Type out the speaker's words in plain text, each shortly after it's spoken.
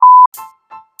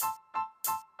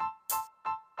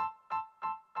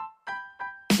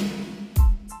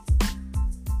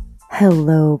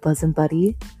Hello, bosom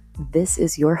buddy. This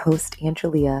is your host,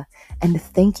 Angelia, and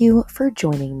thank you for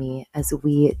joining me as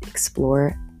we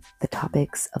explore the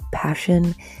topics of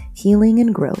passion, healing,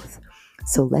 and growth.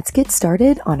 So let's get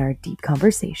started on our deep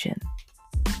conversation.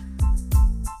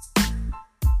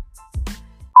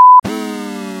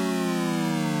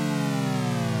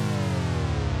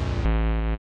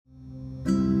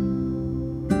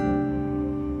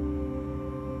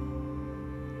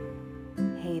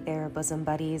 Hey there, bosom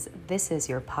buddies. This is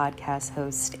your podcast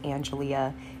host,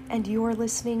 Angelia, and you're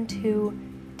listening to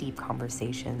Deep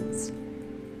Conversations.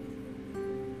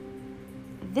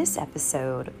 This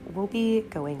episode, we'll be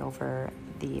going over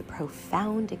the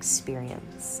profound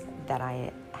experience that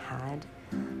I had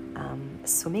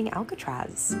swimming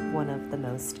Alcatraz, one of the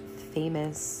most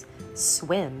famous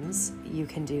swims you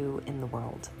can do in the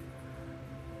world.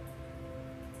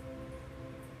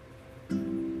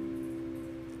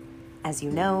 As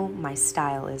you know, my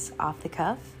style is off the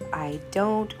cuff. I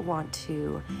don't want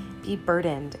to be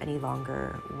burdened any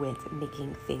longer with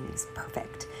making things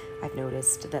perfect. I've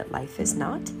noticed that life is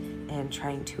not, and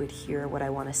trying to adhere what I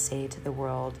want to say to the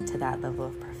world to that level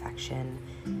of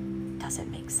perfection doesn't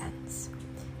make sense.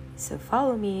 So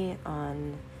follow me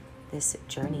on this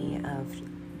journey of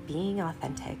being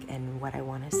authentic in what I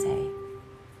want to say.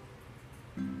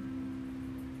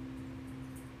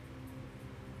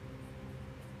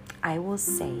 I will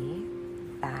say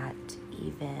that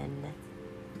even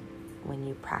when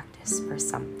you practice for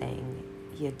something,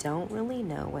 you don't really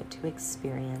know what to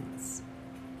experience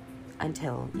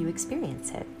until you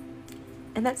experience it.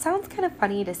 And that sounds kind of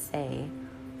funny to say,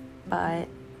 but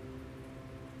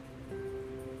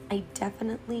I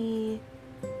definitely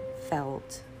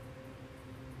felt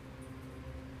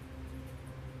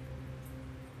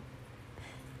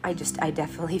I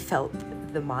definitely felt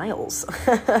the miles.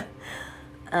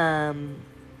 I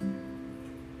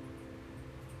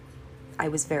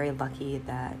was very lucky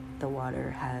that the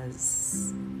water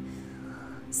has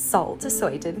salt, so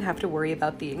I didn't have to worry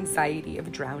about the anxiety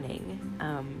of drowning.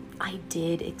 I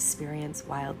did experience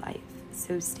wildlife,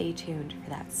 so stay tuned for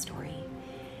that story.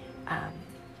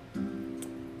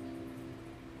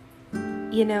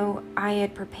 I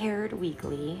had prepared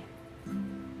weekly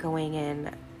going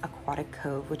in Aquatic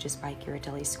Cove, which is by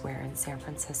Ghirardelli Square in San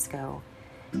Francisco.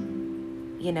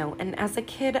 And as a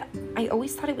kid, I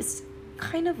always thought it was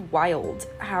kind of wild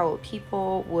how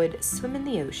people would swim in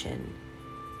the ocean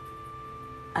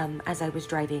as I was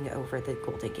driving over the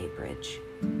Golden Gate Bridge.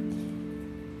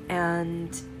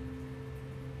 And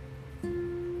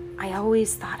I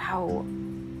always thought how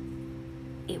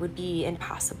it would be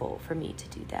impossible for me to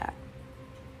do that.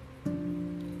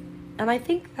 And I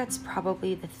think that's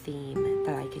probably the theme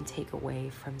that I can take away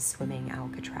from swimming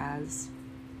Alcatraz.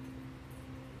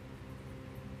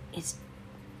 Is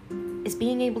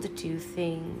being able to do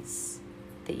things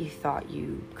that you thought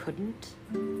you couldn't,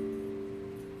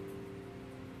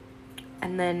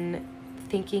 and then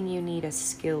thinking you need a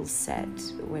skill set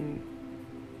when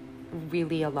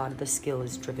really a lot of the skill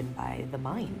is driven by the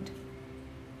mind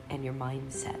and your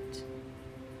mindset.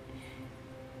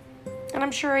 And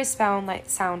I'm sure I sound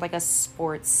like a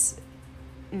sports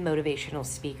motivational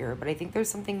speaker, but I think there's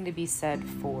something to be said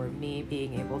for me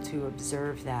being able to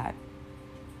observe that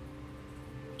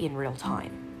in real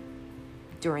time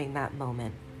during that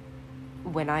moment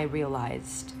when I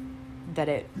realized that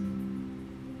it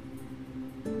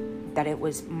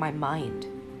was my mind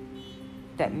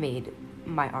that made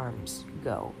my arms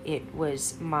go. It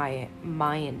was my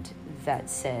mind that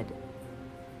said,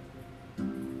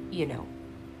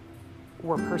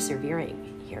 we're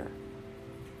persevering here.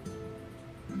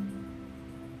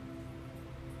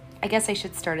 I guess I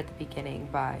should start at the beginning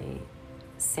by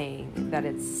saying that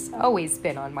it's always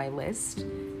been on my list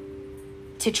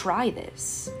to try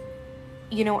this.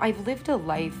 I've lived a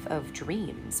life of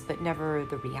dreams, but never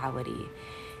the reality.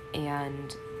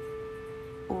 And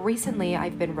recently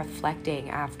I've been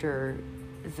reflecting after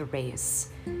the race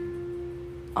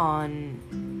on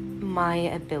my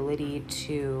ability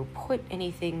to put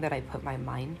anything that I put my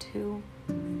mind to,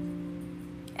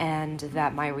 and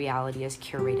that my reality is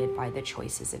curated by the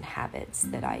choices and habits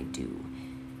that I do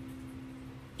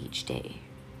each day.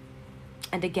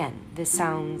 And again, this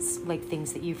sounds like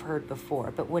things that you've heard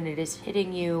before, but when it is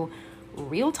hitting you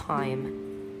real time,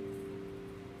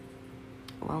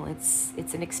 well,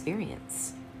 it's an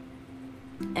experience.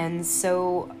 And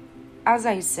so, as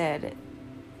I said,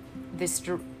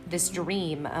 this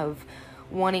dream of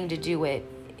wanting to do it,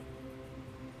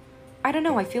 I don't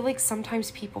know, I feel like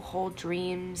sometimes people hold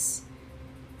dreams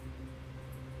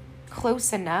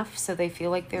close enough so they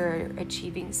feel like they're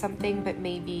achieving something, but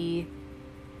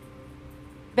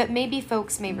But maybe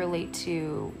folks may relate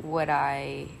to what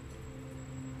I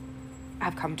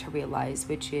have come to realize,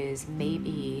 which is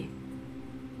maybe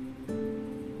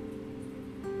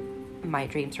my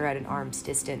dreams are at an arm's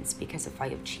distance, because if I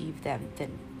achieve them,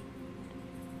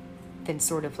 then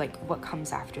sort of like what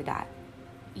comes after that,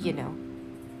 you know?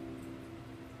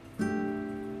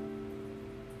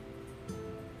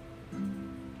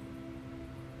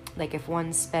 Like if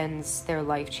one spends their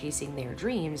life chasing their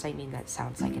dreams, I mean, that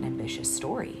sounds like an ambitious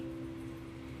story.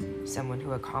 Someone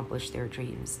who accomplished their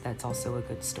dreams, that's also a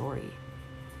good story.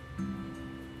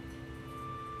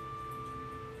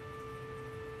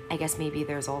 I guess maybe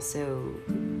there's also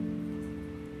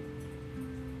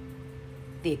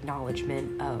the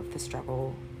acknowledgement of the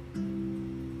struggle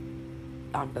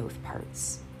on both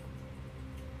parts.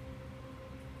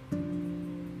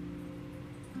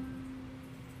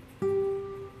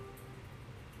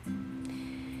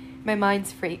 My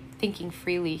mind's thinking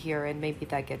freely here, and maybe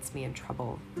that gets me in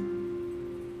trouble.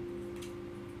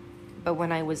 But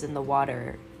when I was in the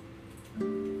water,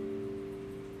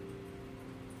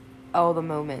 all the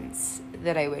moments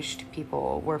that I wished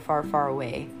people were far, far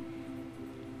away,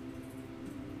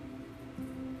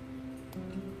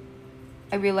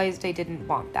 I realized I didn't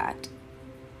want that.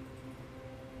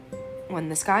 When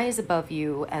the sky is above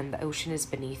you and the ocean is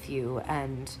beneath you,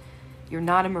 and you're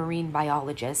not a marine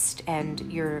biologist, and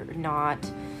you're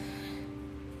not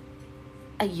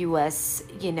a U.S.,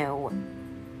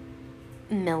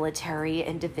 military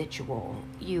individual,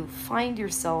 you find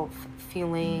yourself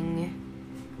feeling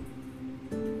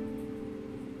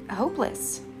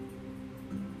hopeless.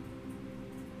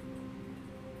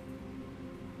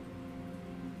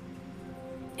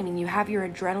 I mean, you have your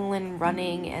adrenaline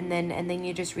running, and then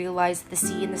you just realize the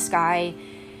sea and the sky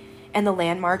and the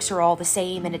landmarks are all the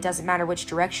same, and it doesn't matter which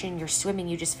direction you're swimming,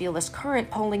 you just feel this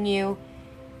current pulling you.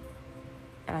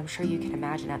 And I'm sure you can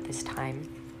imagine at this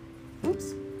time,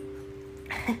 oops,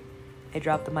 I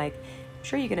dropped the mic. I'm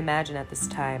sure you can imagine at this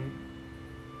time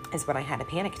is when I had a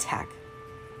panic attack.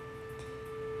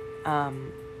 I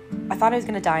thought I was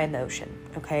gonna die in the ocean,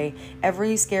 okay?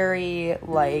 Every scary,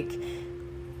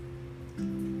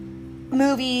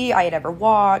 movie I had ever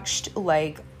watched,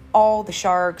 all the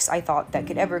sharks I thought that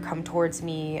could ever come towards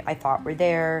me, I thought were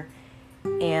there.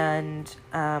 And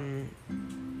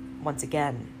once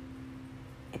again,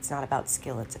 it's not about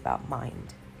skill, it's about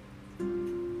mind.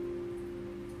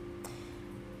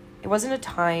 It wasn't a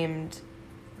timed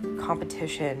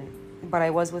competition, but I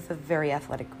was with a very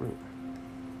athletic group.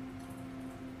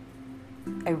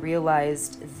 I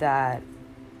realized that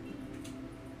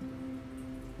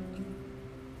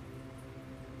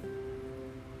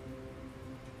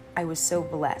I was so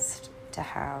blessed to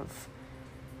have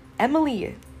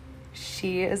Emily.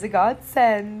 She is a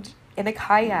godsend in a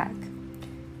kayak.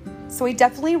 So I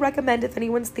definitely recommend, if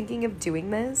anyone's thinking of doing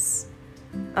this,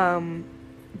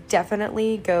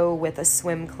 definitely go with a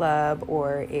swim club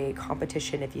or a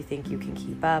competition if you think you can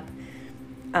keep up.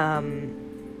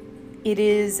 It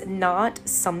is not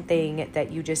something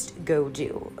that you just go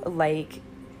do.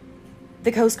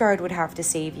 The Coast Guard would have to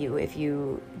save you if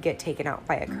you get taken out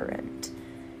by a current.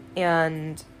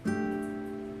 And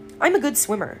I'm a good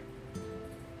swimmer.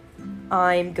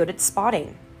 I'm good at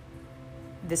spotting.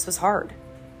 This was hard.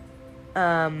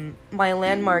 My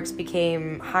landmarks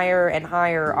became higher and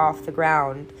higher off the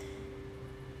ground.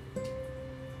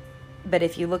 But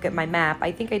if you look at my map,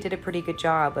 I think I did a pretty good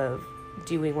job of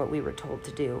doing what we were told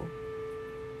to do.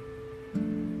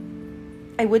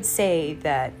 I would say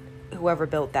that whoever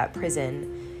built that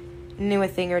prison knew a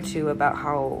thing or two about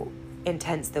how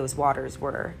intense those waters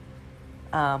were.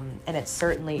 And it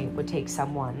certainly would take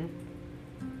someone,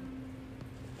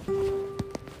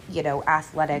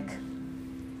 athletic,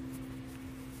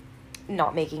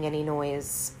 not making any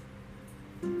noise,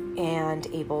 and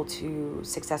able to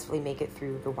successfully make it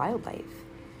through the wildlife.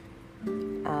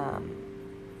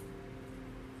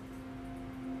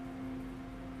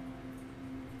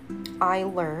 I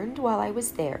learned while I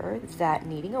was there that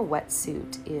needing a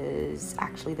wetsuit is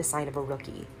actually the sign of a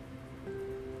rookie.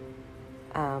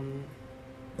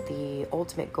 The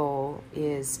ultimate goal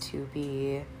is to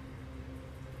be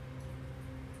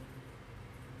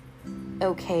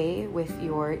okay with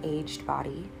your aged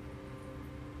body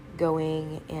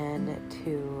going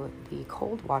into the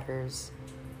cold waters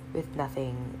with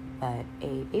nothing but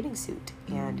a bathing suit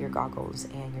and your goggles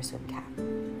and your swim cap.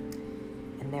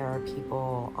 And there are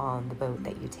people on the boat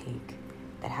that you take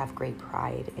that have great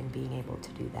pride in being able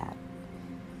to do that.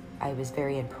 I was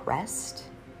very impressed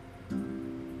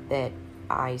that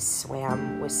I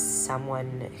swam with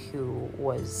someone who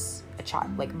was a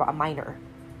child, a minor,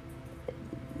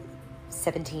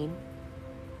 17.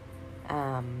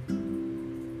 And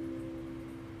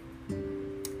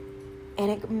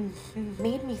it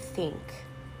made me think,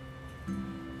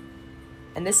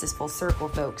 and this is full circle,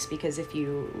 folks, because if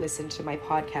you listen to my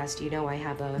podcast, you know I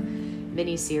have a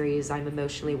mini-series I'm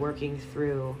emotionally working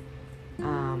through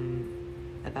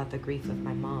about the grief of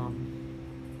my mom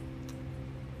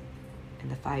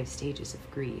and the 5 stages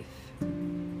of grief.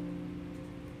 And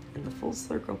the full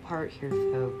circle part here,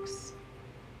 folks,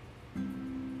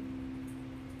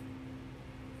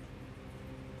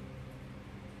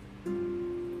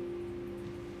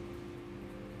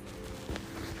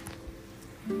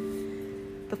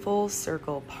 the full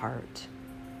circle part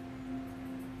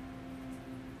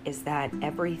is that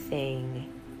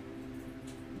everything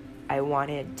I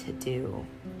wanted to do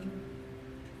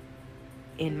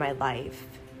in my life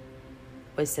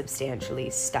was substantially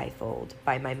stifled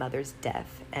by my mother's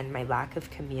death and my lack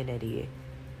of community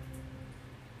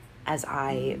as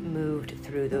I moved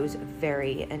through those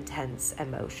very intense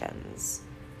emotions,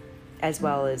 as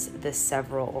well as the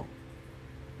several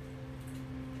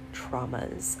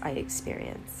traumas I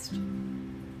experienced.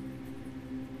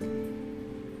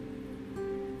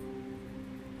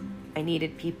 I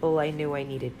needed people, I knew I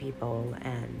needed people,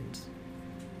 and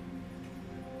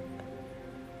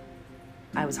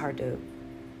I was hard to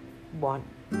want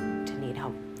to need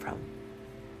help from.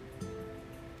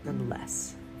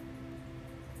 Nonetheless,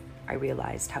 I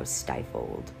realized how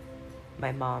stifled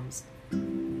my mom's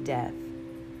death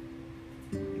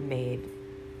made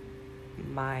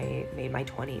my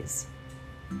 20s.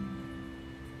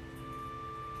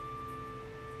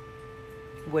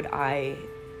 Would I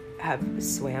have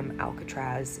swam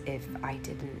Alcatraz if I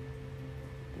didn't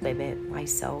limit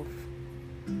myself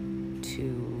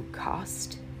to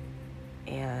cost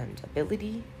and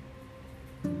ability?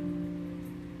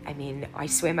 I mean, I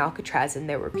swam Alcatraz and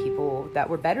there were people that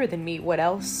were better than me. What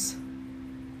else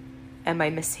am I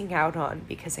missing out on?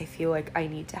 Because I feel like I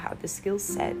need to have the skill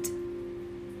set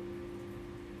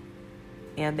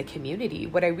and the community.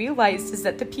 What I realized is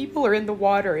that the people are in the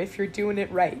water if you're doing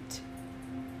it right.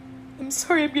 I'm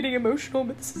sorry I'm getting emotional,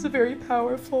 but this is a very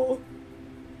powerful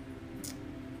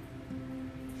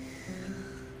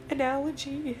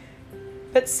analogy.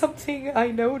 That's something I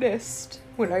noticed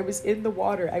when I was in the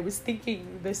water. I was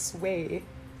thinking this way.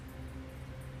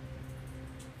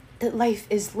 That life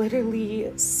is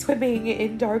literally swimming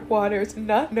in dark waters,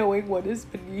 not knowing what is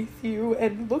beneath you,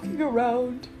 and looking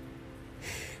around,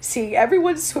 seeing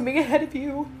everyone swimming ahead of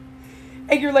you,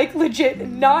 and you're like legit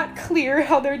not clear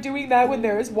how they're doing that when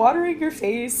there is water in your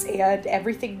face and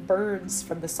everything burns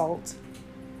from the salt.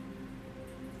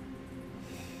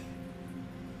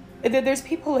 And then there's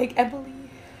people like Emily.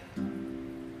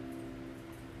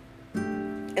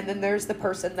 And then there's the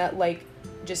person that like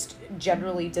just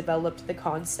generally developed the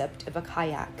concept of a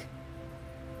kayak.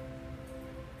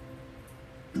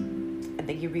 And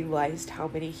then you realized how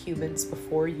many humans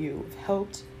before you have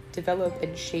helped develop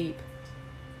and shape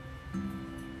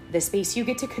the space you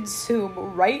get to consume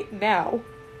right now.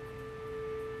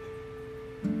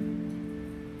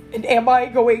 And am I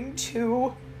going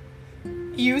to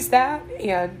use that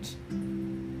and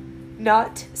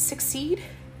not succeed?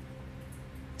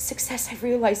 Success, I've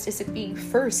realized, isn't being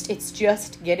first. It's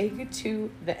just getting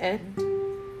to the end.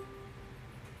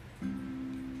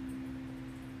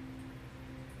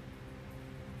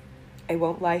 I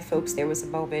won't lie, folks, there was a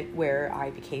moment where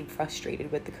I became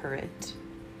frustrated with the current,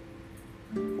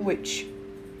 which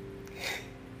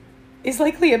is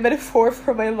likely a metaphor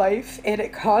for my life, and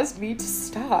it caused me to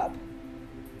stop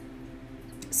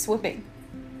swimming.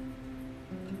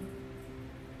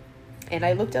 And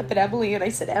I looked up at Emily and I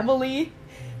said, Emily,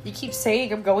 you keep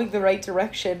saying I'm going the right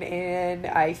direction, and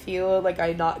I feel like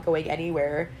I'm not going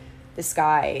anywhere. The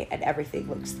sky and everything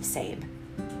looks the same.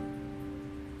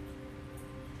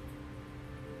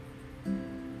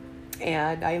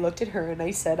 And I looked at her and I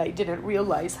said, I didn't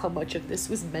realize how much of this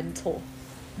was mental.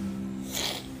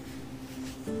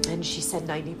 And she said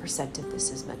 90% of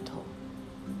this is mental.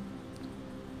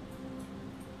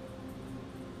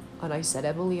 And I said,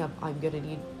 Emily, I'm going to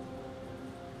need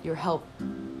your help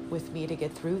with me to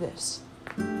get through this.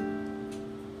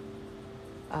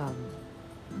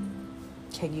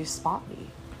 Can you spot me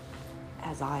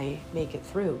as I make it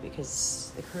through?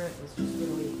 Because the current was just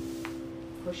really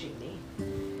pushing me.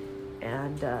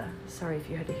 And sorry if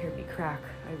you had to hear me crack.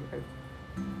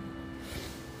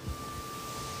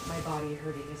 My body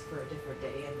hurting is for a different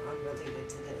day and unrelated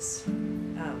to this.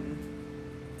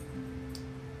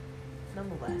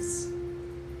 Nonetheless,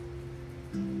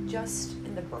 just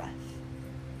in the breath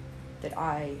that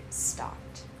I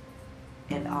stopped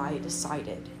and I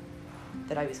decided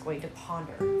that I was going to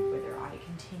ponder whether I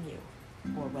continue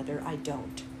or whether I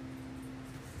don't.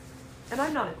 And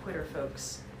I'm not a quitter,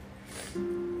 folks.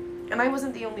 And I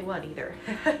wasn't the only one either.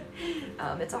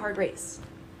 It's a hard race.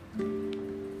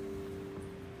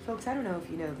 Folks, I don't know if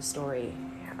you know the story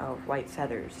of white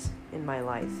feathers in my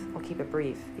life. I'll keep it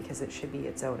brief because it should be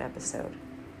its own episode.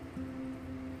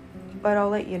 But I'll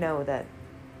let you know that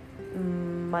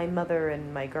my mother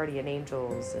and my guardian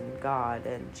angels and God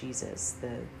and Jesus,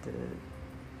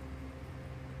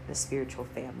 the spiritual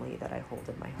family that I hold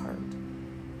in my heart,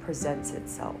 presents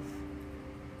itself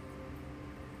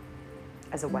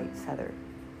as a white feather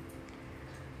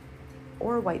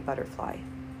or a white butterfly.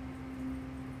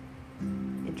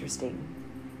 Interesting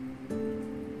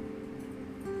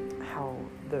how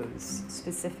those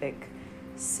specific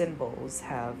symbols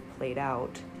have played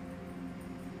out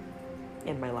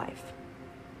in my life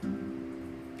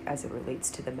as it relates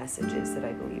to the messages that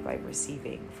I believe I'm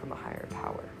receiving from a higher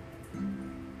power.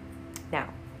 Now,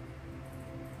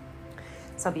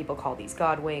 some people call these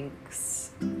God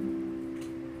winks.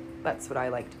 That's what I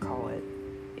like to call it.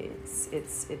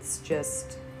 It's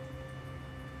just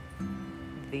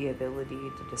the ability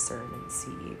to discern and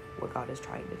see what God is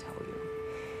trying to tell you.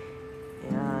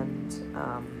 And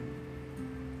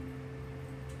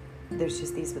there's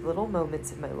just these little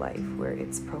moments in my life where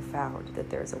it's profound that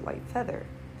there's a white feather.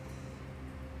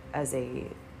 As a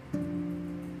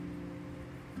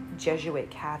Jesuit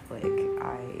Catholic,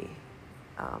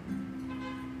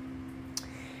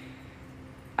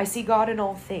 I see God in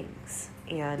all things,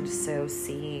 and so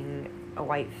seeing a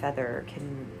white feather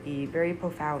can be very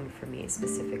profound for me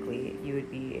specifically. You would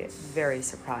be very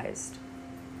surprised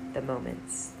the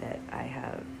moments that I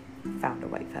have found a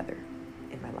white feather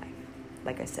in my life.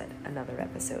 Like I said, another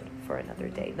episode for another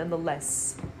day.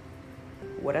 Nonetheless,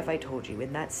 what have I told you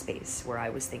in that space where I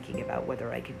was thinking about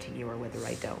whether I continue or whether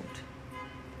I don't?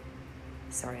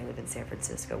 Sorry, I live in San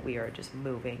Francisco. We are just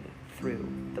moving through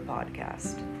the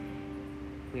podcast.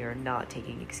 We are not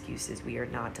taking excuses. We are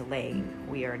not delaying.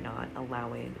 We are not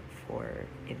allowing for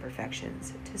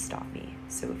imperfections to stop me.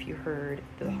 So if you heard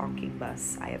the honking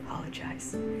bus, I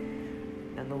apologize.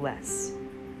 Nonetheless,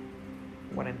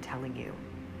 what I'm telling you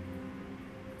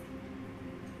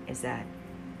is that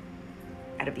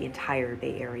out of the entire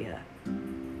Bay Area,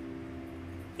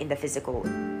 in the physical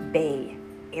Bay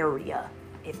Area,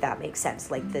 if that makes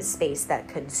sense, like the space that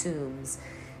consumes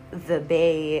the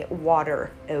bay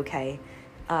water, okay?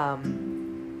 I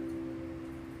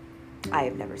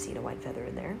have never seen a white feather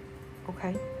in there,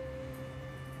 okay?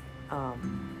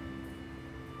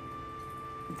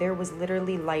 There was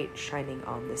literally light shining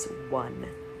on this one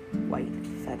white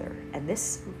feather. And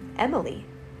this Emily,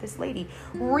 this lady,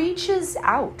 reaches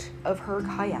out of her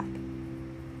kayak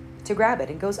to grab it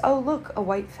and goes, "Oh, look, a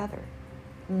white feather."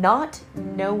 Not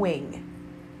knowing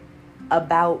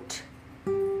about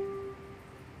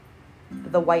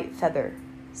the white feather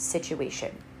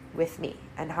situation with me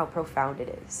and how profound it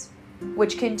is,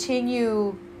 which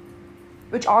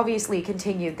obviously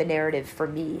continued the narrative for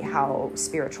me, how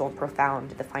spiritual and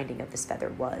profound the finding of this feather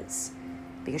was,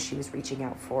 because she was reaching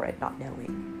out for it, not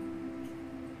knowing.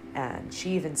 And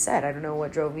she even said, "I don't know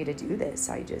what drove me to do this.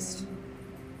 I just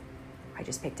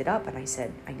picked it up," and I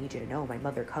said, "I need you to know, my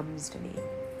mother comes to me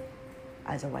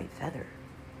as a white feather."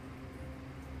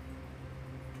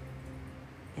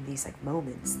 In these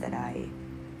moments that I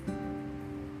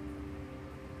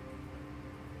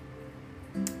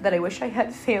wish I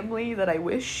had family, that I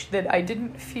wish that I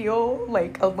didn't feel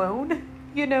alone,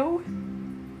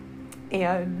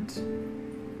 And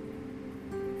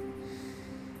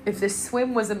if this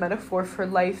swim was a metaphor for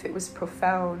life, it was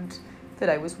profound that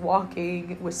I was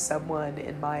walking with someone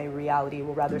in my reality,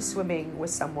 or rather swimming with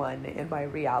someone in my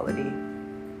reality.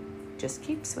 Just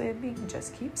keep swimming.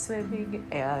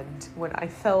 And when I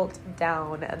felt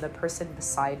down and the person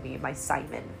beside me, my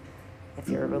Simon, if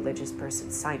you're a religious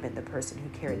person, Simon, the person who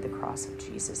carried the cross of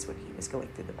Jesus when he was going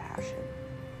through the passion.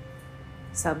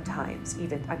 Sometimes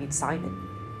Simon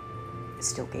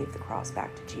still gave the cross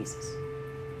back to Jesus.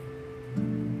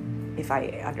 If I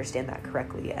understand that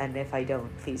correctly, and if I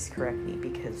don't, please correct me,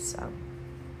 because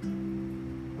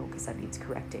that needs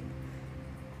correcting.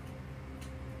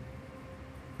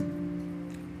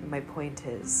 My point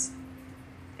is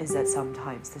that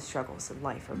sometimes the struggles in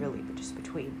life are really just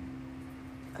between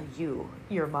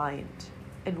your mind,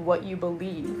 and what you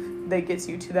believe that gets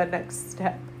you to that next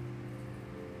step.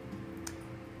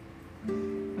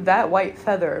 That white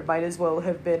feather might as well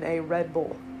have been a Red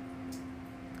Bull.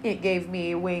 It gave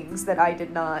me wings that I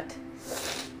did not.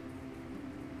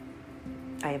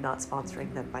 I am not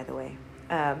sponsoring them, by the way.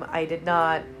 I did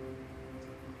not.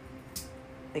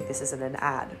 This isn't an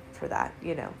ad for that,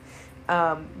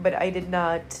 but I did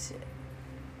not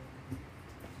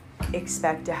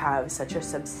expect to have such a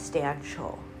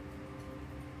substantial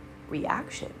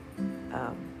reaction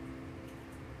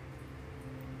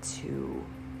to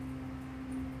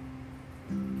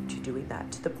doing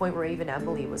that, to the point where even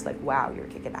Emily was like, wow, you're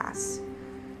kicking ass.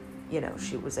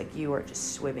 She was like, you are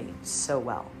just swimming so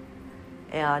well.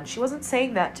 And she wasn't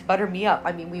saying that to butter me up.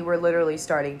 I mean, we were literally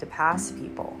starting to pass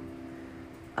people.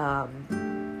 And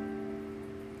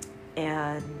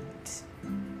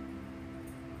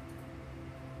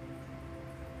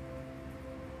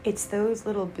it's those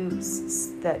little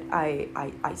boosts that I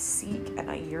seek and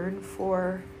I yearn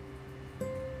for,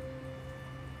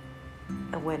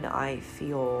 and when I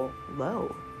feel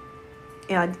low.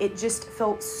 And it just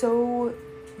felt so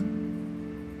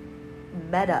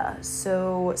meta,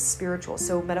 so spiritual,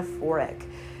 so metaphoric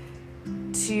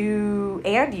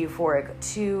and euphoric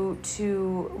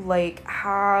to like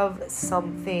have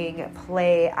something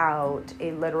play out,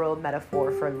 a literal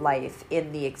metaphor for life,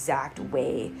 in the exact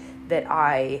way that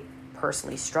I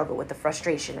personally struggle with the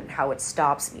frustration and how it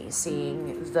stops me,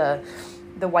 seeing the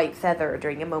white feather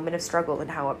during a moment of struggle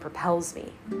and how it propels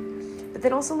me. But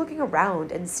then also looking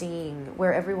around and seeing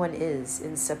where everyone is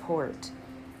in support,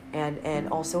 and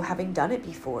also having done it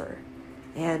before,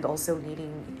 and also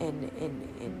needing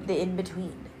in the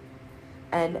in-between,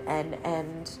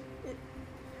 and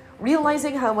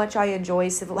realizing how much I enjoy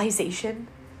civilization.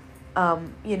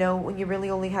 When you really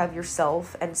only have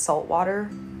yourself and salt water,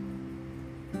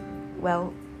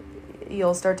 well,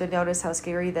 you'll start to notice how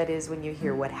scary that is when you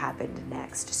hear what happened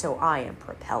next. So I am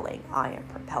propelling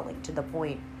to the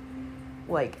point,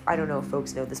 like, I don't know if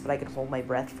folks know this, but I can hold my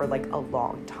breath for like a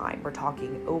long time. We're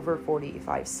talking over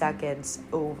 45 seconds,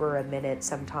 over a minute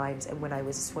sometimes. And when I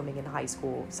was swimming in high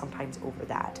school, sometimes over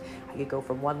that. I could go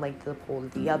from one length of the pool to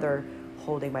the other,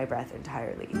 holding my breath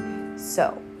entirely.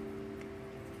 So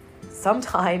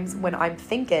sometimes when I'm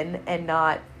thinking and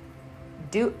not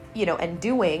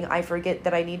doing, I forget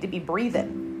that I need to be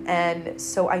breathing. And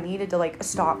so I needed to like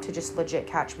stop to just legit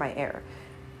catch my air.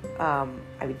 I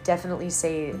would definitely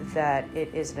say that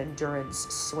it is an endurance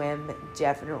swim.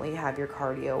 Definitely have your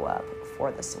cardio up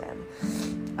for the swim.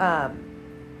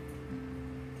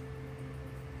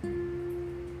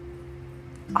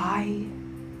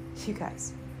 You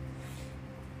guys,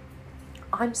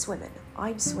 I'm swimming.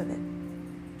 I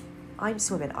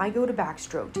go to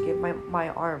backstroke to give my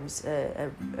arms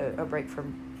a break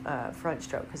from front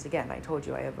stroke, because again, I told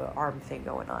you I have an arm thing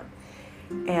going on.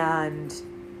 And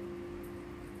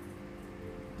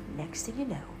next thing you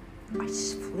know, I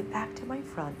just flip back to my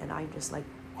front and I'm just like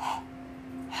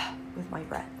with my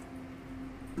breath.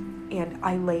 And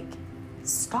I like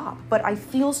stop, but I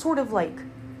feel sort of like,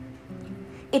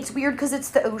 it's weird because it's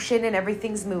the ocean and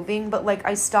everything's moving, but like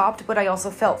I stopped, but I also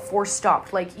felt force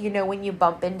stopped. Like, when you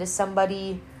bump into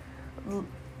somebody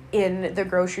in the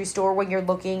grocery store when you're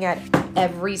looking at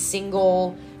every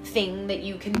single thing that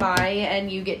you can buy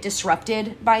and you get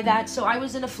disrupted by that. So I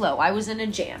was in a flow. I was in a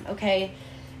jam, okay?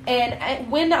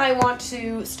 And when I want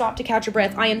to stop to catch a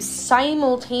breath, I am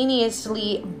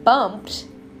simultaneously bumped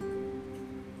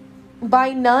by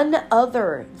none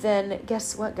other than,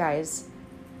 guess what, guys?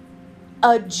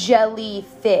 A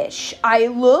jellyfish. I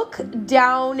look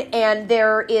down and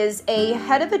there is a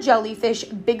head of a jellyfish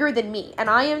bigger than me.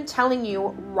 And I am telling you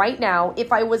right now,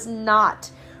 if I was not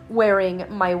wearing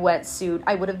my wetsuit,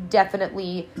 I would have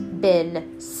definitely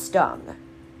been stung.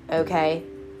 Okay?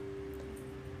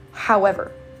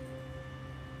 However,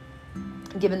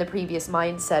 given the previous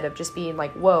mindset of just being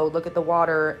like, whoa, look at the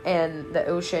water and the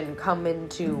ocean come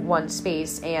into one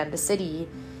space and the city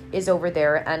is over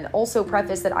there, and also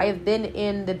preface that I have been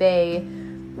in the bay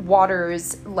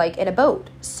waters like in a boat,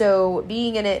 so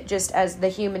being in it just as the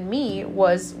human me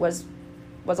was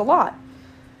a lot.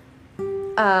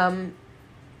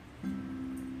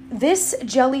 This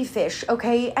jellyfish,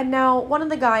 okay, and now one of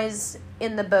the guys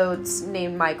in the boats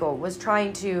named Michael was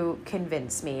trying to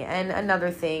convince me. And another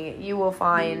thing, you will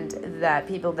find that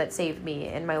people that saved me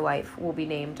in my life will be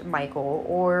named Michael,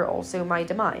 or also my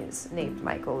demise named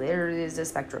Michael. There is a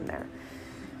spectrum there.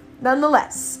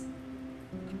 Nonetheless,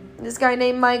 this guy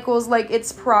named Michael's like,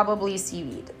 it's probably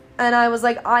seaweed. And I was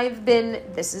like,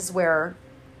 this is where,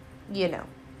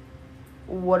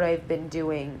 what I've been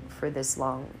doing for this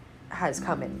long has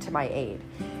come into my aid.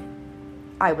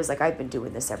 I was like, I've been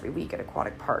doing this every week at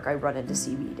Aquatic Park. I run into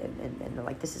seaweed and they're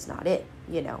like, this is not it,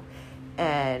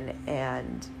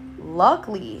 and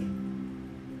luckily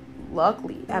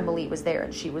Emily was there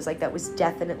and she was like, that was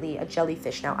definitely a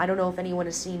jellyfish. Now, I don't know if anyone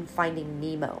has seen Finding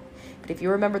Nemo, but if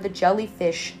you remember the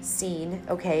jellyfish scene,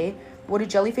 okay, what do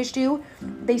jellyfish do?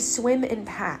 They swim in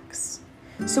packs.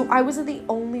 So I wasn't the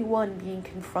only one being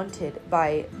confronted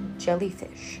by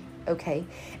jellyfish. okay?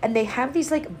 And they have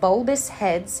these like bulbous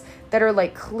heads that are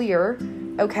like clear,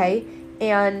 okay?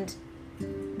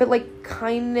 But like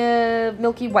kind of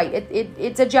milky white.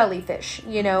 It's a jellyfish,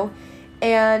 you know?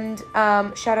 And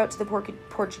shout out to the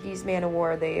Portuguese man of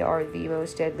war. They are the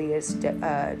most deadliest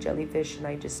jellyfish. And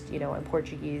I just, I'm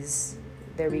Portuguese.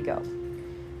 There we go.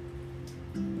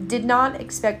 Did not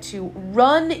expect to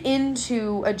run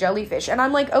into a jellyfish. And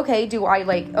I'm like, okay, do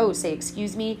I say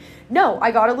excuse me? No,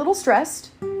 I got a little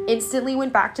stressed. Instantly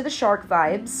went back to the shark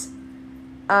vibes.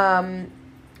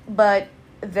 But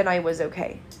then I was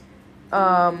okay.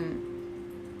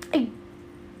 I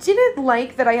didn't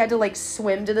like that I had to like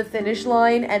swim to the finish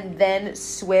line and then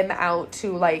swim out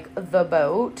to like the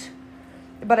boat.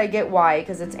 But I get why,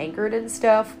 because it's anchored and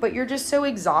stuff. But you're just so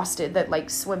exhausted that like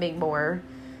swimming more.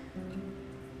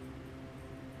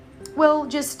 Well,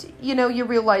 just, you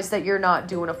realize that you're not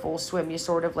doing a full swim. You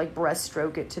sort of like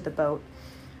breaststroke it to the boat.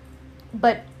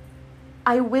 But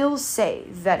I will say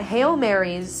that Hail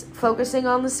Marys, focusing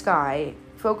on the sky,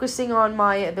 focusing on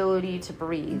my ability to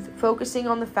breathe, focusing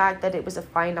on the fact that it was a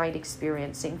finite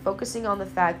experiencing, focusing on the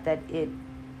fact that it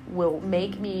will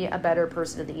make me a better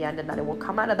person at the end and that it will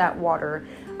come out of that water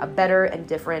a better and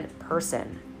different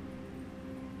person.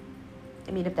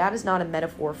 I mean, if that is not a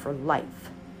metaphor for life.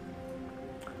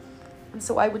 And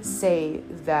so I would say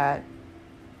that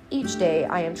each day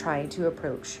I am trying to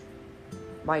approach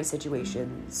my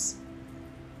situations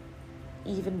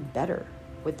even better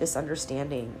with this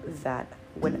understanding that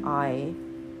when I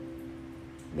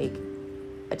make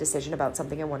a decision about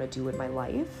something I want to do in my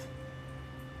life,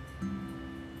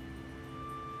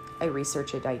 I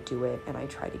research it, I do it, and I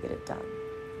try to get it done.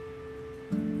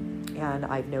 And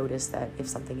I've noticed that if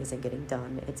something isn't getting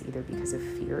done, it's either because of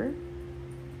fear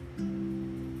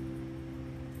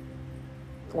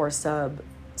or some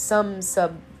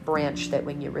sub branch that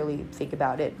when you really think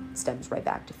about it stems right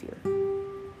back to fear.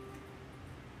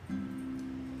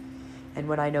 And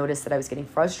when I noticed that I was getting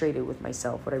frustrated with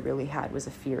myself, what I really had was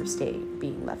a fear of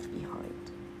being left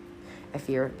behind, a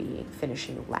fear of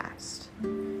finishing last,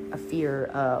 a fear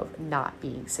of not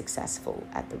being successful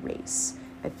at the race,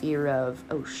 a fear of,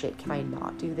 oh shit, can I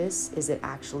not do this? Is it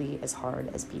actually as hard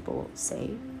as people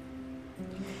say?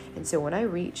 And so when I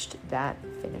reached that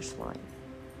finish line,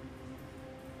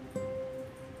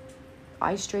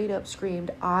 I straight up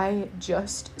screamed, I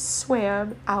just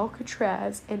swam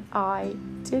Alcatraz and I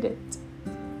did it.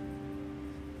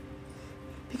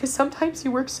 Because sometimes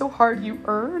you work so hard you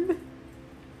earn.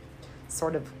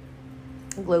 Sort of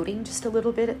gloating just a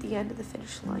little bit at the end of the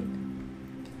finish line.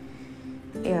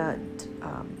 And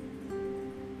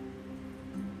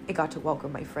I got to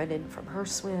welcome my friend in from her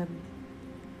swim.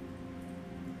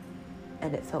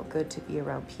 And it felt good to be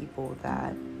around people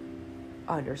that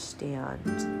understand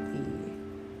the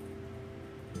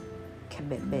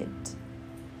commitment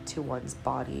to one's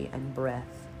body and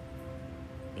breath,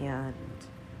 and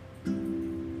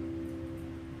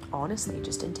honestly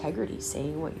just integrity,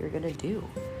 saying what you're gonna do.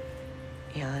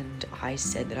 And I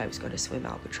said that I was going to swim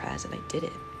Alcatraz, and I did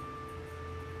it.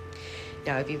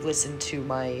 Now, if you've listened to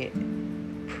my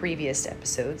previous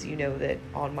episodes, you know that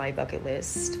on my bucket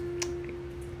list,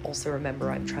 also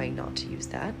remember I'm trying not to use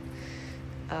that.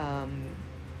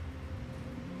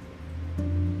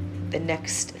 The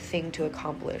next thing to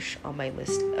accomplish on my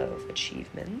list of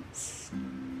achievements,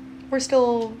 we're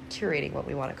still curating what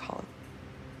we want to call them.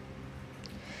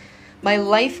 My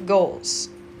life goals,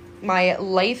 my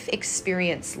life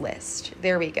experience list.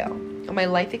 There we go. On my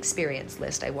life experience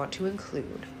list, I want to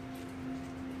include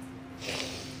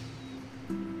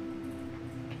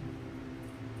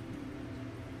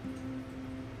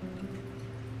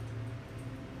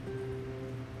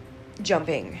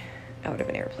jumping out of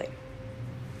an airplane.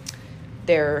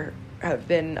 There have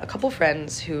been a couple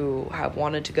friends who have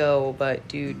wanted to go, but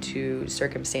due to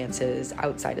circumstances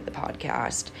outside of the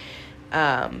podcast,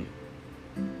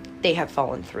 they have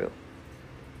fallen through.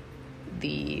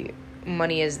 The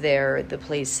money is there, the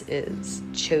place is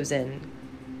chosen.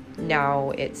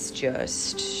 Now it's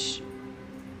just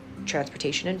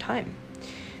transportation and time.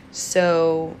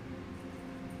 So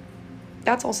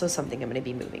that's also something I'm going to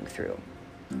be moving through.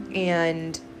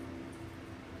 And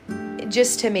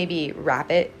just to maybe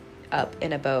wrap it up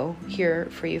in a bow here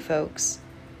for you folks,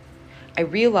 I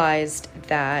realized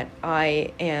that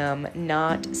I am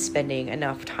not spending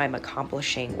enough time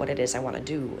accomplishing what it is I want to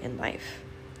do in life.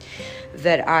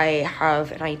 That I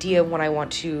have an idea of what I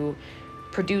want to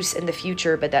produce in the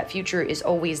future, but that future is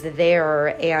always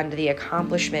there, and the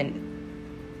accomplishment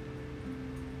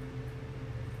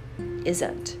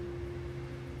isn't.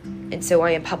 And so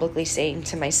I am publicly saying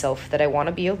to myself that I want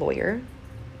to be a lawyer,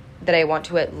 that I want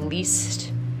to at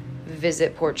least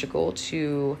visit Portugal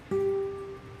to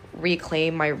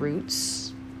reclaim my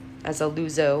roots as a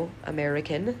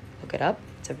Luso-American. Look it up.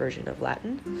 It's a version of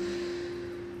Latin.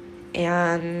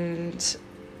 And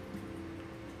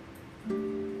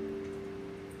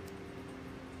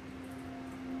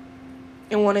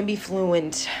I want to be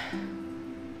fluent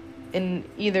in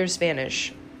either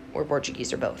Spanish or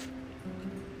Portuguese or both.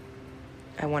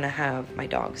 I want to have my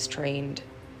dogs trained.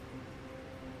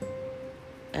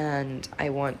 And I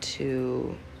want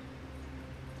to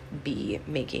be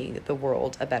making the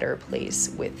world a better place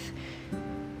with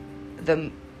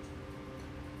the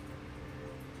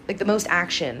most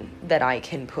action that I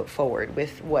can put forward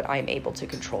with what I'm able to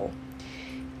control.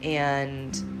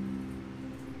 And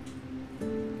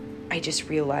I just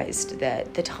realized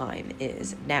that the time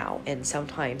is now. And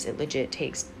sometimes it legit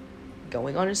takes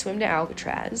going on a swim to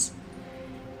Alcatraz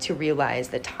to realize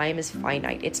that time is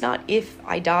finite. It's not if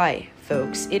I die,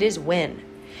 folks. It is when.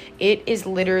 It is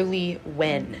literally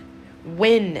when.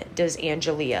 When does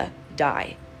Angelia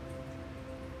die?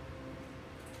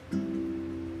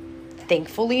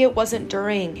 Thankfully, it wasn't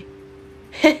during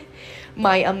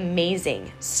my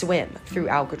amazing swim through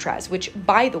Alcatraz, which,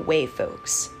 by the way,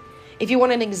 folks, if you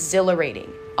want an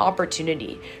exhilarating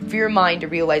opportunity for your mind to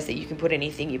realize that you can put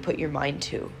anything you put your mind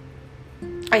to,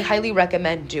 I highly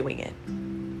recommend doing it.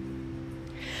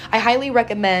 I highly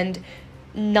recommend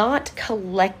not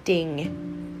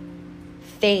collecting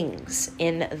things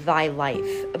in thy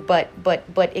life,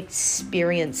 but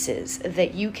experiences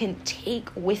that you can take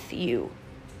with you.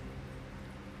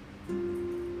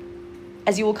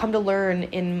 As you will come to learn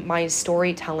in my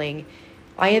storytelling,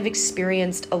 I have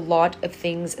experienced a lot of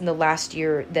things in the last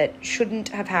year that shouldn't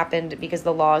have happened because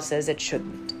the law says it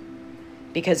shouldn't.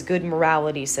 Because good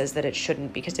morality says that it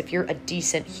shouldn't. Because if you're a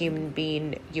decent human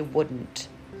being, you wouldn't.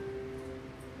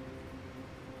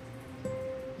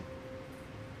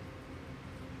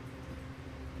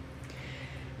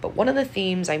 But one of the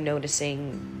themes I'm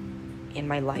noticing in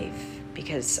my life,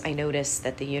 because I notice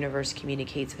that the universe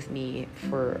communicates with me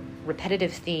for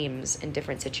repetitive themes in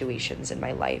different situations in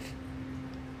my life,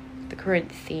 the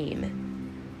current theme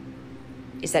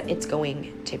is that it's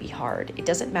going to be hard. It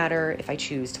doesn't matter if I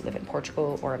choose to live in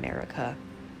Portugal or America.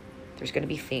 There's going to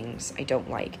be things I don't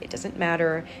like. It doesn't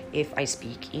matter if I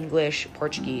speak English,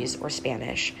 Portuguese, or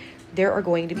Spanish. There are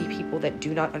going to be people that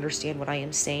do not understand what I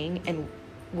am saying and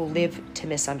will live to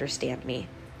misunderstand me,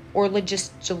 or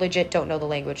legit don't know the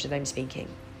language that I'm speaking.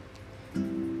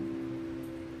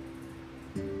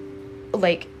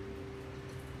 Like,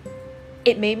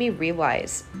 it made me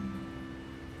realize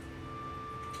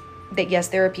that yes,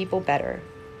 there are people better,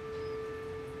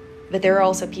 but there are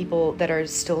also people that are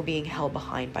still being held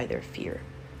behind by their fear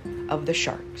of the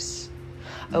sharks,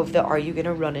 of the, are you going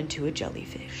to run into a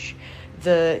jellyfish?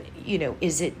 The,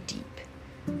 is it deep?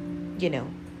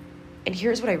 And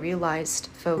here's what I realized,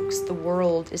 folks. The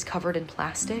world is covered in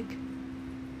plastic.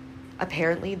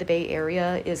 Apparently, the Bay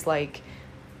Area is like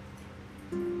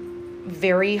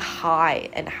very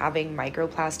high and having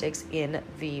microplastics in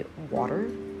the water.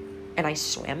 And I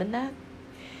swam in that.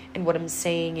 And what I'm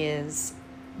saying is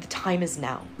the time is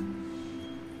now.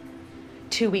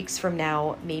 2 weeks from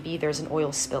now, maybe there's an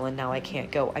oil spill and now I can't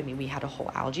go. I mean, we had a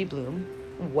whole algae bloom.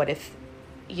 What if,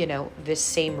 this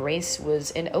same race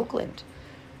was in Oakland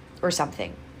or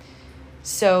something?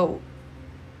 So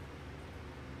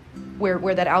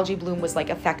where that algae bloom was like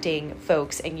affecting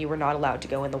folks and you were not allowed to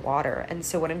go in the water. And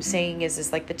so what I'm saying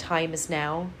is like the time is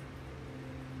now.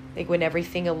 Like when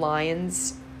everything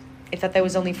aligns. I thought that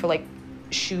was only for like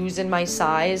shoes in my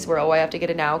size where, I have to get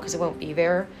it now because it won't be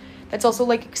there. That's also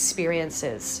like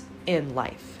experiences in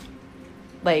life.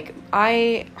 Like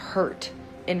I hurt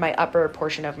in my upper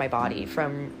portion of my body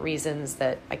from reasons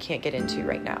that I can't get into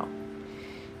right now.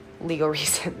 Legal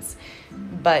reasons.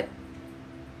 But,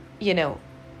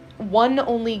 one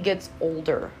only gets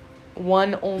older.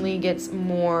 One only gets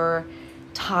more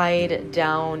tied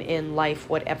down in life,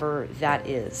 whatever that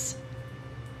is.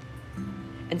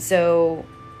 And so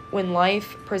when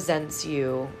life presents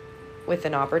you with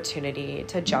an opportunity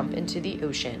to jump into the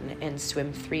ocean and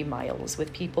swim 3 miles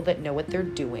with people that know what they're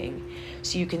doing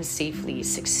so you can safely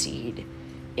succeed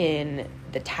in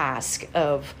the task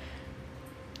of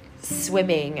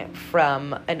swimming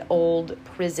from an old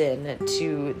prison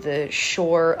to the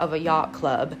shore of a yacht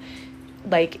club,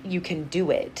 like you can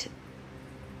do it.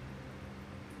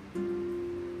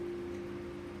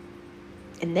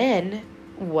 And then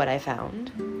what I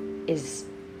found is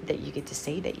that you get to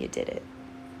say that you did it.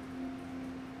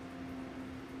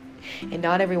 And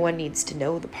not everyone needs to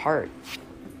know the part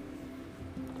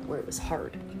where it was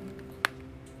hard.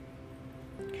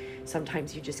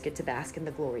 Sometimes you just get to bask in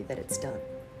the glory that it's done.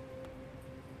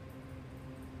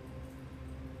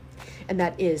 And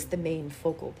that is the main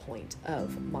focal point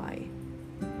of my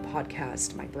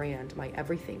podcast, my brand, my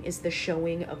everything, is the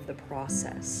showing of the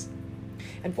process.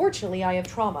 Unfortunately, I have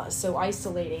trauma, so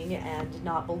isolating and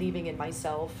not believing in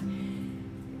myself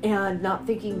and not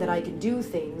thinking that I can do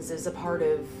things is a part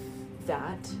of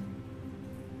that.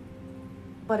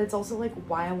 But it's also like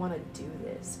why I want to do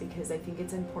this, because I think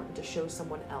it's important to show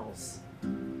someone else.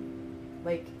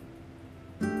 Like,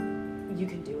 you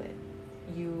can do it.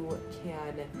 You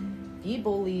can be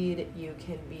bullied. You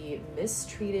can be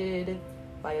mistreated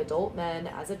by adult men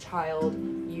as a child.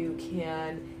 You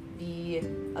can be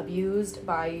abused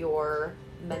by your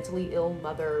mentally ill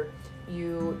mother.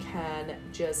 You can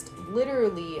just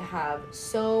literally have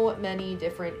so many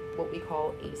different, what we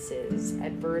call ACEs,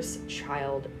 adverse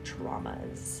child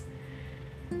traumas,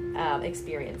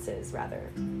 experiences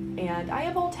rather. And I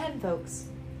have all 10, folks.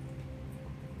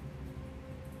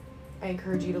 I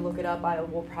encourage you to look it up. I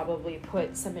will probably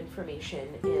put some information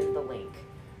in the link.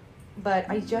 But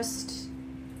I just,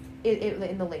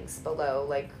 in the links below,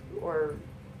 like, or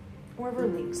wherever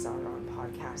links are on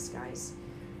podcasts, guys.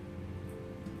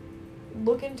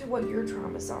 Look into what your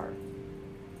traumas are.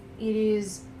 It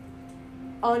is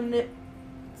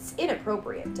it's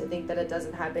inappropriate to think that it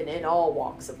doesn't happen in all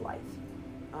walks of life.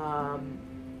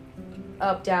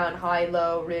 Up, down, high,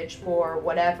 low, rich, poor,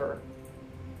 whatever.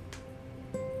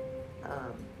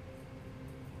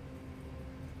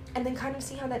 And then kind of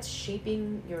see how that's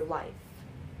shaping your life.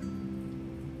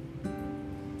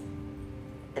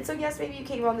 And so yes, maybe you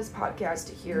came on this podcast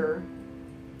to hear,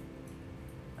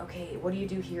 okay, what do you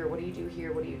do here? What do you do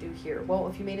here? What do you do here? Well,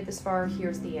 if you made it this far,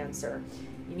 here's the answer.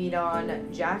 You meet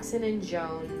on Jackson and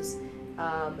Jones.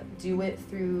 Do it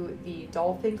through the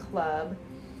Dolphin Club.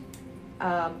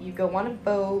 You go on a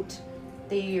boat.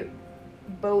 They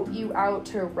boat you out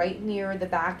to right near the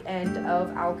back end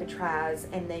of Alcatraz,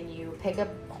 and then you pick a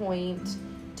point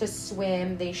to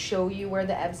swim. They show you where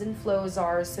the ebbs and flows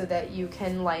are so that you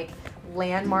can like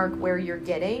landmark where you're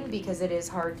getting, because it is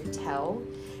hard to tell.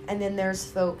 And then there's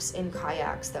folks in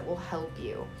kayaks that will help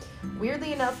you.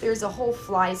 Weirdly enough, there's a whole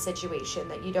fly situation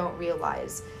that you don't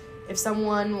realize. If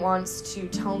someone wants to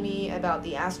tell me about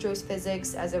the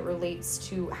astrophysics as it relates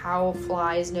to how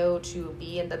flies know to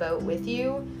be in the boat with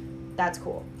you, that's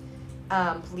cool.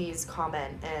 Please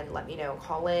comment and let me know.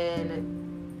 Call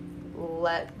in.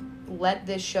 Let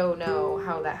this show know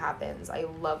how that happens. I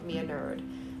love me a nerd.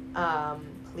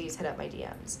 Please hit up my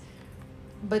DMs.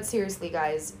 But seriously,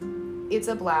 guys, it's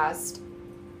a blast.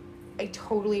 I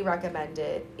totally recommend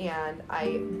it, and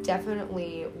I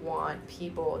definitely want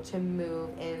people to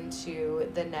move into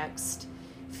the next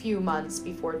few months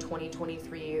before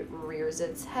 2023 rears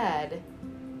its head.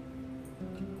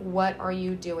 What are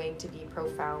you doing to be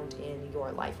profound in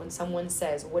your life? When someone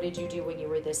says, what did you do when you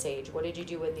were this age? What did you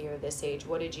do when you were this age?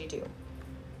 What did you do?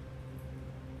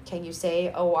 Can you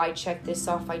say, oh, I checked this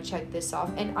off, I checked this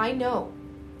off? And I know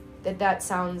that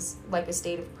sounds like a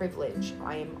state of privilege.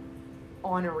 I am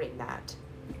honoring that.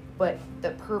 But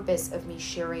the purpose of me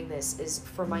sharing this is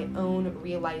for my own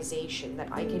realization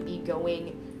that I could be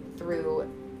going through,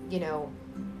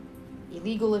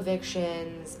 illegal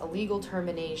evictions, illegal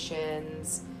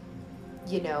terminations,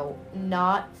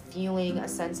 not feeling a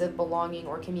sense of belonging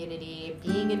or community,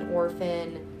 being an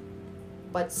orphan,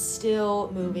 but still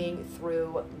moving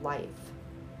through life.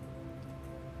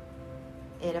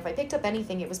 And if I picked up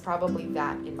anything, it was probably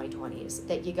that in my 20s,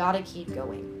 that you gotta keep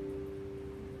going.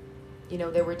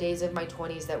 There were days of my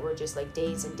 20s that were just like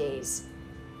days and days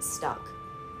stuck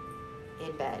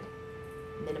in bed,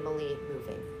 minimally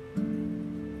moving.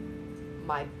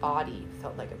 My body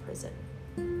felt like a prison.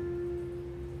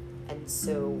 And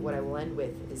so what I will end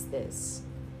with is this.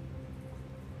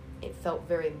 It felt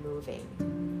very moving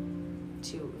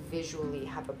to visually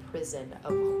have a prison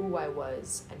of who I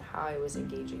was and how I was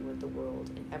engaging with the world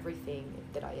and everything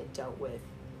that I had dealt with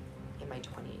in my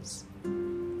 20s.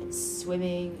 And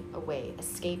swimming away,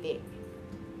 escaping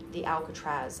the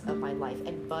Alcatraz of my life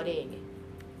and budding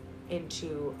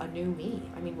into a new me.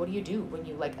 I mean, what do you do when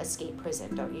you escape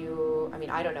prison? Don't you,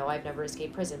 I don't know, I've never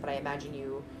escaped prison, but I imagine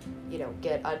you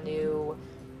get a new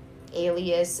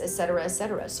alias, etc.,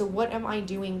 etc. So what am I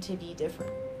doing to be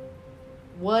different?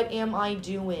 What am I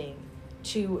doing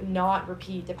to not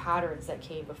repeat the patterns that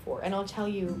came before? And I'll tell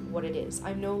you what it is.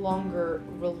 I'm no longer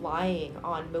relying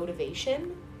on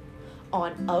motivation,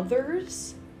 on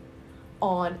others,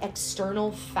 on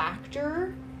external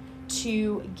factor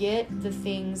to get the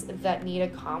things that need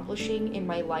accomplishing in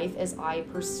my life as I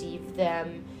perceive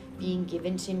them being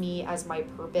given to me as my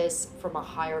purpose from a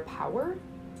higher power.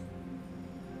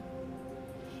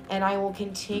 And I will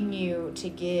continue to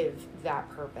give that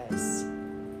purpose.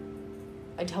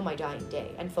 until my dying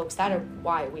day. And folks, that is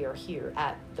why we are here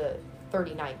at the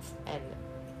 39th and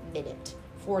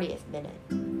 40th minute.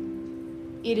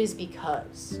 It is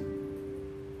because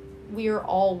we are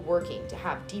all working to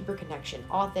have deeper connection,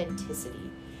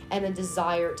 authenticity, and a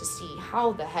desire to see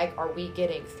how the heck are we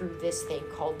getting through this thing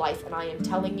called life. And I am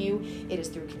telling you, it is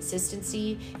through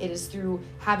consistency. It is through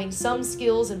having some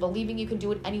skills and believing you can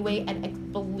do it anyway,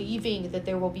 and believing that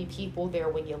there will be people there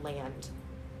when you land.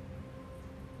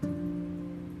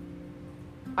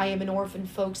 I am an orphan,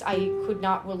 folks. I could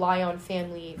not rely on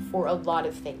family for a lot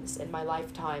of things in my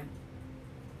lifetime.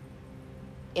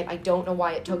 And I don't know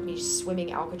why it took me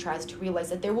swimming Alcatraz to realize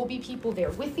that there will be people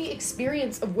there with the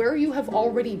experience of where you have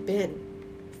already been,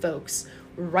 folks,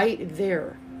 right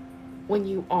there when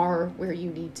you are where you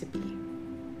need to be.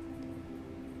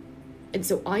 And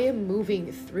so I am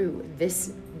moving through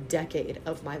this decade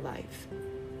of my life,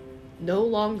 no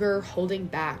longer holding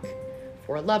back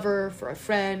for a lover, for a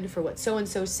friend, for what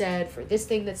so-and-so said, for this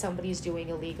thing that somebody's doing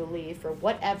illegally, for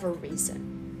whatever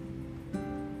reason.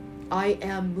 I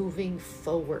am moving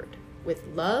forward with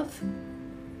love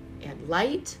and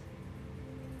light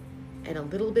and a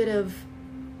little bit of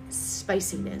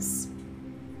spiciness.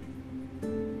 I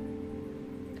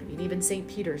mean, even St.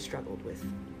 Peter struggled with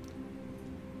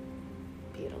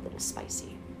being a little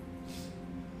spicy.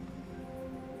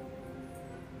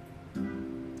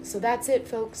 So that's it,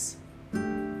 folks.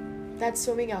 That's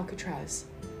swimming Alcatraz.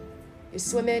 You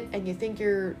swim it and you think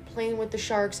you're playing with the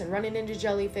sharks and running into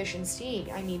jellyfish and seeing.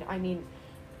 I mean,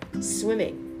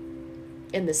 swimming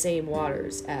in the same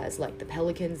waters as like the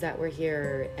pelicans that were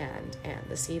here and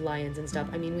the sea lions and stuff.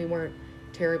 I mean, we weren't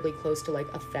terribly close to like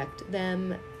affect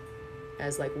them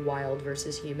as like wild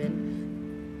versus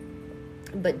human,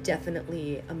 but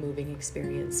definitely a moving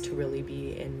experience to really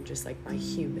be in just like my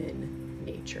human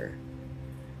nature,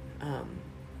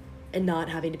 and not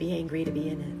having to be angry to be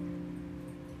in it.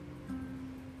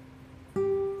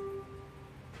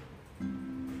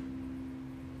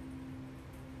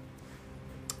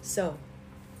 So,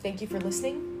 thank you for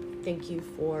listening. Thank you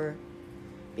for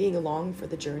being along for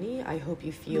the journey. I hope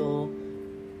you feel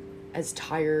as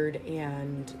tired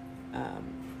and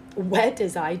wet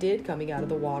as I did coming out of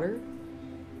the water.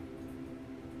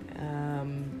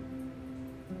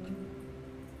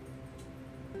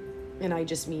 And I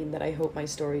just mean that I hope my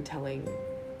storytelling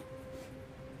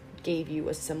gave you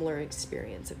a similar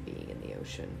experience of being in the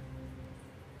ocean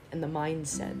and the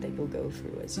mindset that you'll go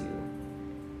through as you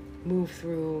move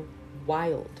through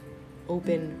wild,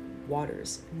 open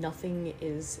waters. Nothing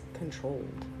is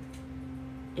controlled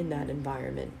in that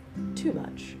environment too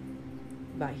much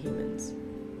by humans.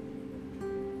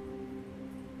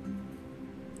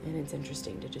 And it's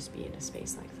interesting to just be in a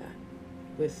space like that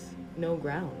with no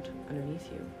ground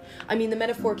underneath you. I mean, the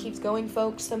metaphor keeps going,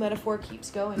 folks. The metaphor keeps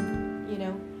going, you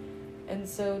know? And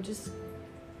so just,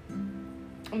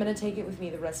 I'm going to take it with me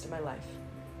the rest of my life.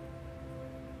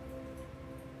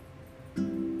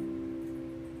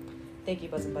 Thank you,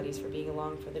 Bosom Buddies, for being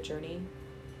along for the journey.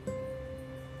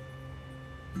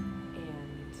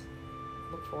 And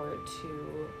look forward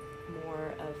to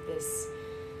more of this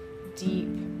deep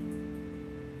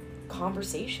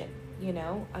conversation, you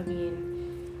know? I mean,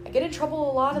 I get in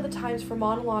trouble a lot of the times for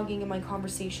monologuing in my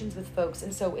conversations with folks.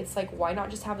 And so it's like, why not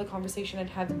just have the conversation I'd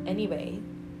have anyway?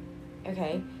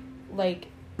 Okay? Like,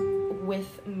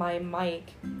 with my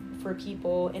mic for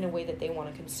people in a way that they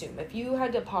want to consume. If you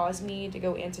had to pause me to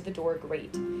go answer the door,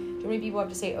 great. Too many people have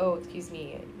to say, oh, excuse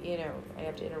me, you know, I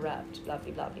have to interrupt, blah,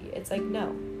 blah, blah, blah. It's like,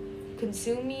 no.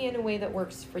 Consume me in a way that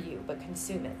works for you, but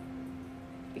consume it.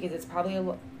 Because it's probably, a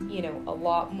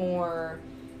lot more,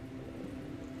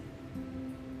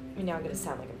 I mean, now I'm going to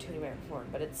sound like I'm tuning my own horn,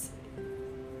 but it's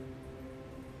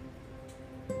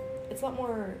a lot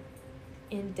more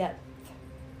in-depth.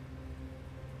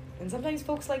 And sometimes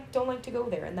folks don't like to go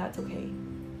there, and that's okay.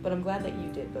 But I'm glad that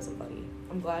you did, Bosom Buddy.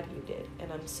 I'm glad you did.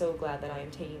 And I'm so glad that I am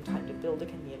taking time to build a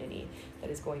community that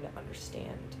is going to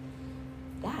understand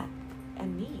that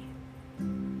and me.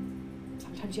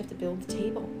 Sometimes you have to build the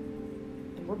table.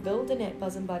 And we're building it,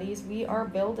 Bosom Buddies. We are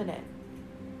building it.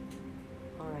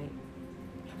 All right.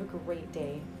 Have a great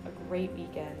day, a great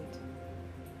weekend.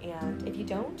 And if you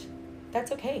don't,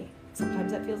 that's okay.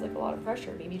 Sometimes that feels like a lot of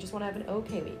pressure. Maybe you just want to have an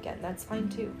okay weekend. That's fine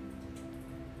too.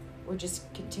 We're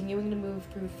just continuing to move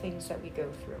through things that we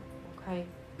go through, okay?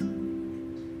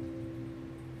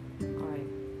 All right.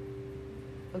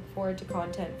 Look forward to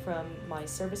content from my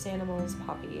service animals,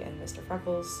 Poppy and Mr.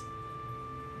 Freckles.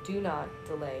 Do not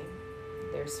delay.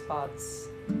 Their spots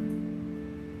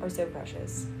are so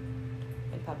precious,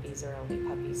 and puppies are only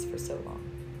puppies for so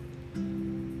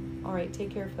long. All right, take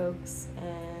care, folks,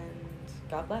 and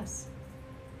God bless.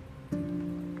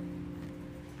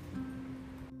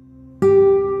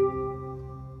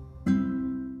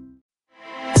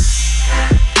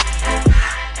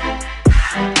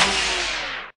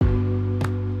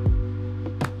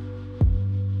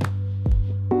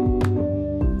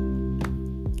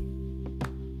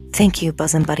 Thank you,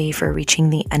 Bosom Buddy, for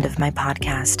reaching the end of my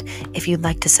podcast. If you'd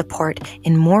like to support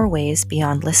in more ways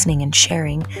beyond listening and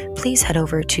sharing, please head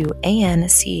over to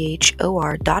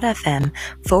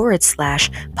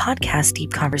anchor.fm/podcast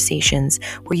deep conversations,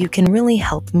 where you can really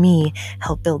help me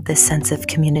help build this sense of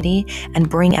community and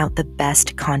bring out the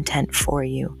best content for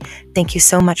you. Thank you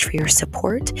so much for your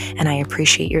support, and I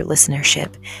appreciate your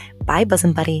listenership. Bye,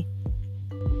 Bosom Buddy.